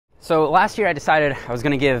So last year I decided I was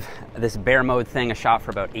going to give this bear mode thing a shot for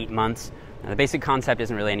about 8 months. Now, the basic concept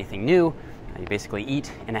isn't really anything new. You basically eat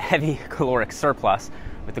in a heavy caloric surplus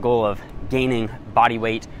with the goal of gaining body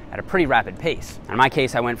weight at a pretty rapid pace. In my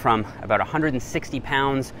case, I went from about 160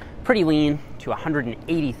 pounds pretty lean to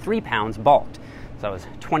 183 pounds bulked. So that was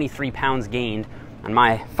 23 pounds gained on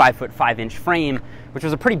my 5'5" frame, which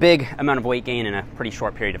was a pretty big amount of weight gain in a pretty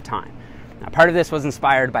short period of time. Now, part of this was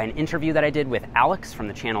inspired by an interview that I did with Alex from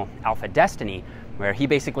the channel Alpha Destiny, where he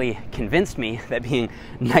basically convinced me that being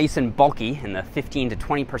nice and bulky in the 15 to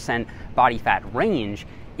 20% body fat range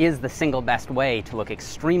is the single best way to look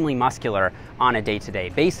extremely muscular on a day-to-day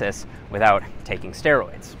basis without taking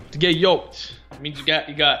steroids. To get yoked, it means you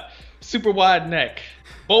got super wide neck,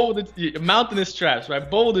 mountainous traps, right?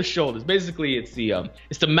 Boulder shoulders. Basically, it's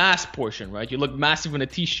the mass portion, right? You look massive in a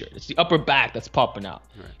t-shirt. It's the upper back that's popping out.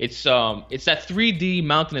 Right. It's that 3D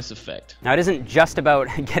mountainous effect. Now, it isn't just about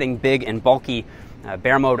getting big and bulky.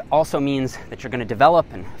 Bear mode also means that you're going to develop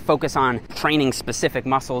and focus on training specific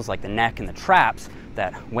muscles like the neck and the traps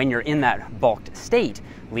that, when you're in that bulked state,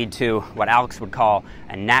 lead to what Alex would call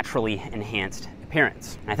a naturally enhanced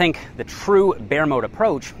appearance. And I think the true bear mode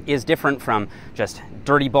approach is different from just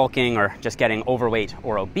dirty bulking or just getting overweight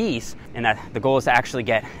or obese, in that the goal is to actually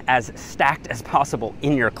get as stacked as possible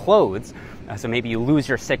in your clothes. So maybe you lose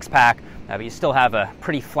your six-pack, but you still have a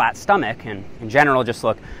pretty flat stomach and in general just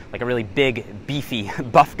look like a really big, beefy,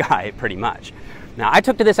 buff guy pretty much. Now, I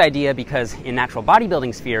took to this idea because in natural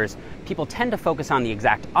bodybuilding spheres, people tend to focus on the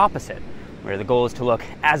exact opposite, where the goal is to look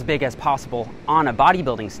as big as possible on a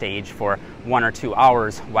bodybuilding stage for 1 or 2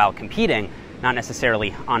 hours while competing, not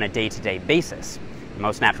necessarily on a day-to-day basis.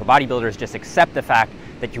 Most natural bodybuilders just accept the fact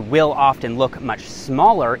that you will often look much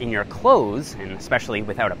smaller in your clothes, and especially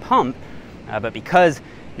without a pump, but because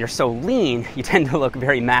you're so lean, you tend to look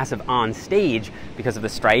very massive on stage because of the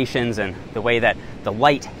striations and the way that the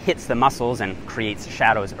light hits the muscles and creates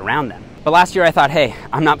shadows around them. But last year I thought, hey,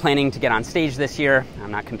 I'm not planning to get on stage this year.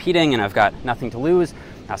 I'm not competing and I've got nothing to lose.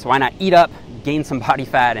 So why not eat up, gain some body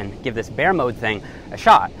fat, and give this bear mode thing a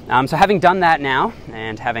shot? So having done that now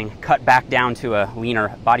and having cut back down to a leaner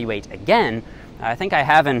body weight again, I think I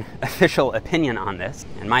have an official opinion on this.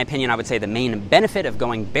 In my opinion, I would say the main benefit of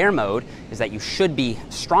going bear mode is that you should be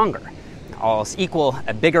stronger. All else equal,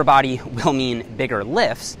 a bigger body will mean bigger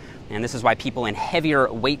lifts, and this is why people in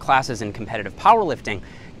heavier weight classes in competitive powerlifting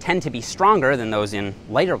tend to be stronger than those in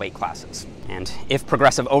lighter weight classes. And if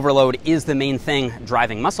progressive overload is the main thing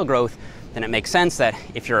driving muscle growth, then it makes sense that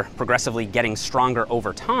if you're progressively getting stronger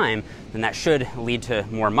over time, then that should lead to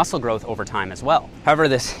more muscle growth over time as well. However,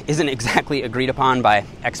 this isn't exactly agreed upon by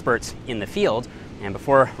experts in the field. And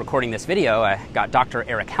before recording this video, I got Dr.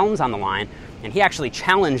 HELMS on the line, and he actually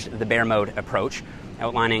challenged the bear mode approach,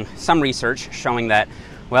 outlining some research showing that,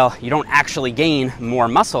 well, you don't actually gain more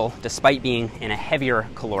muscle despite being in a heavier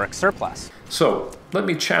caloric surplus. So let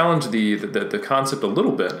me challenge the concept a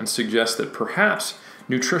little bit and suggest that perhaps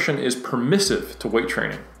nutrition is permissive to weight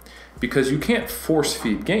training, because you can't force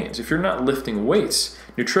feed gains. If you're not lifting weights,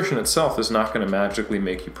 nutrition itself is not going to magically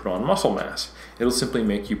make you put on muscle mass. It'll simply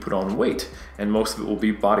make you put on weight, and most of it will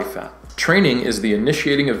be body fat. Training is the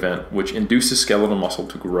initiating event which induces skeletal muscle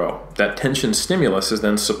to grow. That tension stimulus is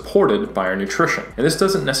then supported by our nutrition, and this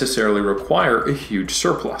doesn't necessarily require a huge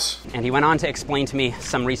surplus. And he went on to explain to me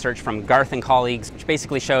some research from Garth and colleagues, which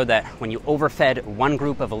basically showed that when you overfed one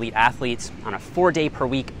group of elite athletes on a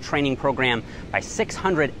 4-day-per-week training program by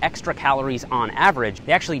 600 extra calories on average,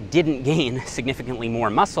 they actually didn't gain significantly more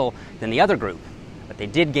muscle than the other group. But they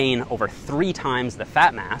did gain over 3 times the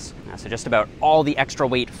fat mass, so just about all the extra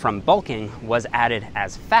weight from bulking was added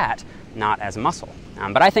as fat, not as muscle.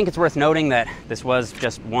 But I think it's worth noting that this was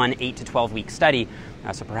just one 8 to 12 week study,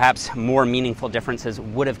 so perhaps more meaningful differences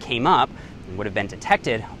would have came up and would have been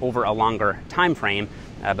detected over a longer time frame,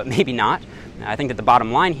 but maybe not. I think that the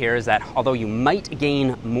bottom line here is that although you might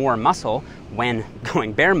gain more muscle when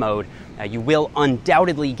going bear mode, you will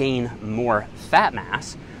undoubtedly gain more fat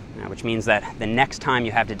mass, which means that the next time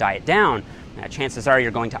you have to diet down, chances are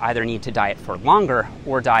you're going to either need to diet for longer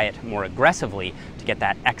or diet more aggressively to get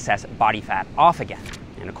that excess body fat off again.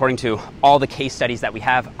 And according to all the case studies that we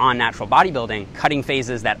have on natural bodybuilding, cutting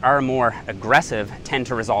phases that are more aggressive tend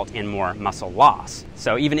to result in more muscle loss.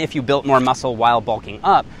 So even if you built more muscle while bulking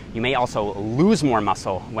up, you may also lose more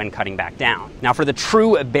muscle when cutting back down. Now, for the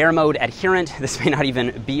true bear mode adherent, this may not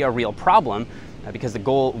even be a real problem, because the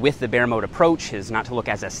goal with the bear mode approach is not to look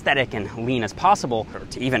as aesthetic and lean as possible, or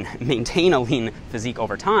to even maintain a lean physique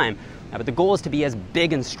over time, but the goal is to be as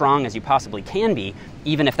big and strong as you possibly can be,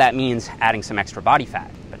 even if that means adding some extra body fat.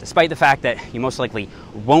 But Despite the fact that you most likely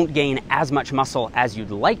won't gain as much muscle as you'd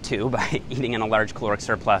like to by eating in a large caloric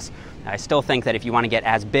surplus, I still think that if you want to get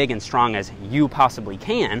as big and strong as you possibly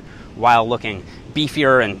can while looking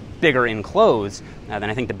beefier and bigger in clothes, then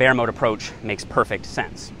I think the bear mode approach makes perfect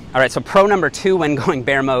sense. All right, so pro number 2 when going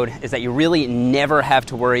bear mode is that you really never have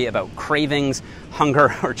to worry about cravings,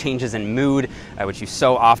 hunger, or changes in mood, which you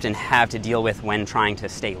so often have to deal with when trying to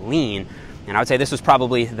stay lean. And I would say this was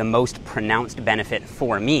probably the most pronounced benefit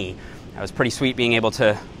for me. It was pretty sweet being able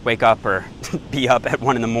to wake up or be up at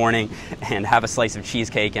 1 in the morning and have a slice of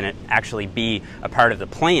cheesecake and it actually be a part of the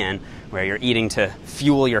plan where you're eating to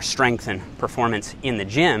fuel your strength and performance in the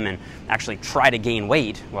gym and actually try to gain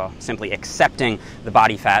weight while simply accepting the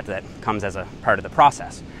body fat that comes as a part of the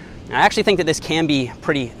process. And I actually think that this can be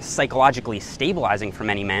pretty psychologically stabilizing for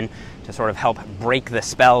many men to sort of help break the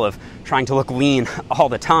spell of trying to look lean all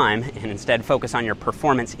the time and instead focus on your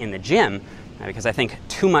performance in the gym. Because I think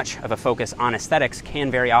too much of a focus on aesthetics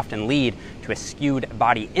can very often lead to a skewed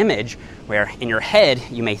body image where in your head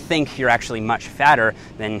you may think you're actually much fatter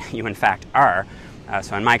than you in fact are.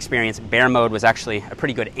 So in my experience, bear mode was actually a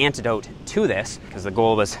pretty good antidote to this because the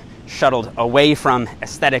goal was shuttled away from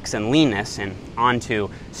aesthetics and leanness and onto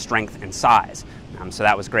strength and size. So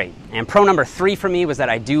that was great. And pro number 3 for me was that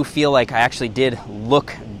I do feel like I actually did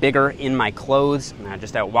look bigger in my clothes,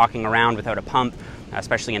 just out walking around without a pump,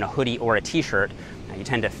 especially in a hoodie or a t-shirt. You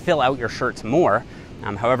tend to fill out your shirts more.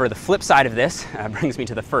 However, the flip side of this brings me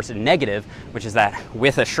to the first negative, which is that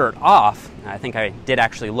with a shirt off, I think I did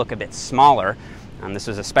actually look a bit smaller. This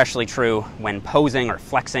was especially true when posing or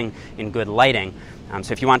flexing in good lighting.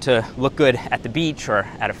 So if you want to look good at the beach or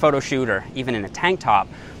at a photo shoot or even in a tank top,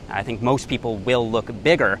 I think most people will look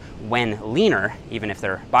bigger when leaner, even if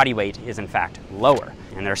their body weight is in fact lower.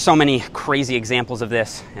 And there are so many crazy examples of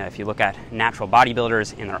this. If you look at natural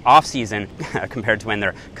bodybuilders in their off season compared to when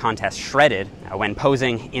they're contest shredded, when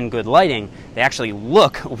posing in good lighting, they actually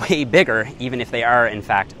look way bigger even if they are in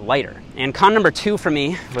fact lighter. And con number 2 for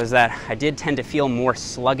me was that I did tend to feel more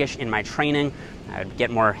sluggish in my training. I'd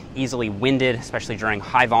get more easily winded, especially during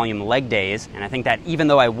high volume leg days. And I think that even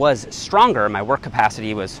though I was stronger, my work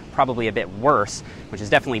capacity was probably a bit worse, which is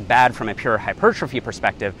definitely bad from a pure hypertrophy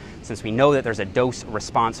perspective, since we know that there's a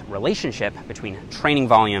dose-response relationship between training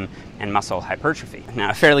volume and muscle hypertrophy. Now,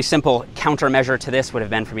 a fairly simple countermeasure to this would have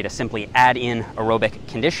been for me to simply add in aerobic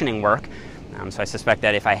conditioning work. So I suspect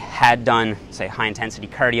that if I had done, say, high-intensity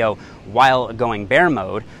cardio while going bear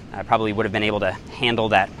mode, I probably would have been able to handle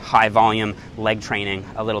that high-volume leg training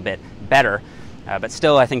a little bit better. But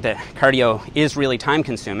still, I think that cardio is really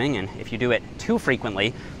time-consuming, and if you do it too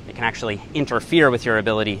frequently, it can actually interfere with your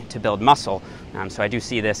ability to build muscle. So I do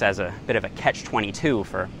see this as a bit of a catch-22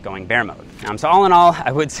 for going bear mode. So all in all,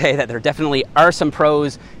 I would say that there definitely are some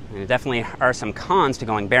pros, and there definitely are some cons to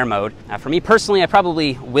going bear mode. For me personally, I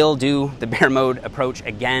probably will do the bear mode approach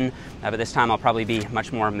again, but this time I'll probably be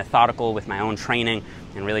much more methodical with my own training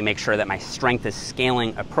and really make sure that my strength is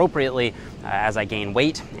scaling appropriately as I gain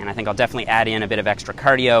weight. And I think I'll definitely add in a bit of extra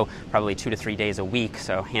cardio, probably 2 to 3 days a week,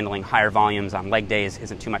 so handling higher volumes on leg days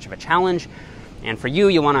isn't too much of a challenge. And for you,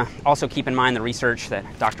 you want to also keep in mind the research that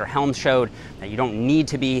Dr. HELMS showed, that you don't need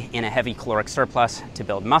to be in a heavy caloric surplus to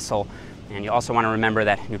build muscle. And you also want to remember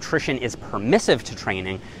that nutrition is permissive to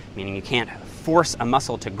training, meaning you can't force a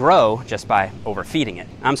muscle to grow just by overfeeding it.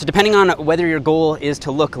 So depending on whether your goal is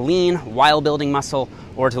to look lean while building muscle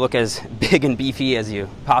or to look as big and beefy as you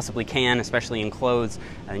possibly can, especially in clothes,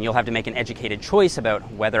 then you'll have to make an educated choice about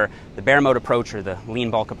whether the bear mode approach or the lean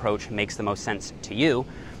bulk approach makes the most sense to you.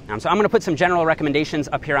 So I'm going to put some general recommendations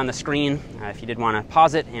up here on the screen if you did want to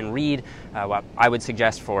pause it and read what I would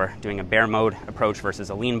suggest for doing a bear mode approach versus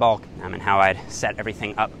a lean bulk and how I'd set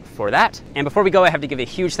everything up for that. And before we go, I have to give a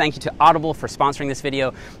huge thank you to Audible for sponsoring this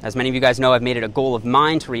video. As many of you guys know, I've made it a goal of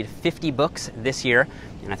mine to read 50 books this year.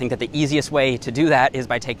 And I think that the easiest way to do that is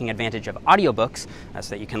by taking advantage of audiobooks so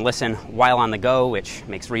that you can listen while on the go, which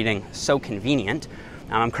makes reading so convenient.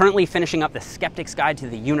 I'm currently finishing up The Skeptic's Guide to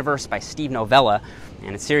the Universe by Steve Novella,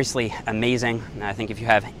 and it's seriously amazing. I think if you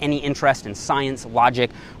have any interest in science,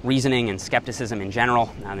 logic, reasoning, and skepticism in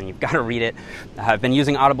general, then you've got to read it. I've been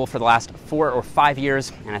using Audible for the last 4 or 5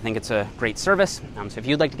 years, and I think it's a great service. So if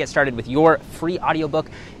you'd like to get started with your free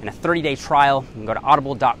audiobook and a 30-day trial, you can go to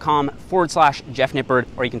audible.com/Jeff Nippard,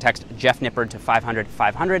 or you can text Jeff Nippard to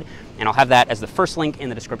 500-500, and I'll have that as the first link in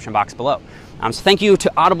the description box below. So thank you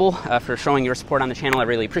to Audible for showing your support on the channel. I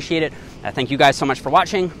really appreciate it. Thank you guys so much for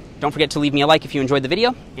watching. Don't forget to leave me a like if you enjoyed the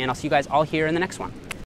video, and I'll see you guys all here in the next one.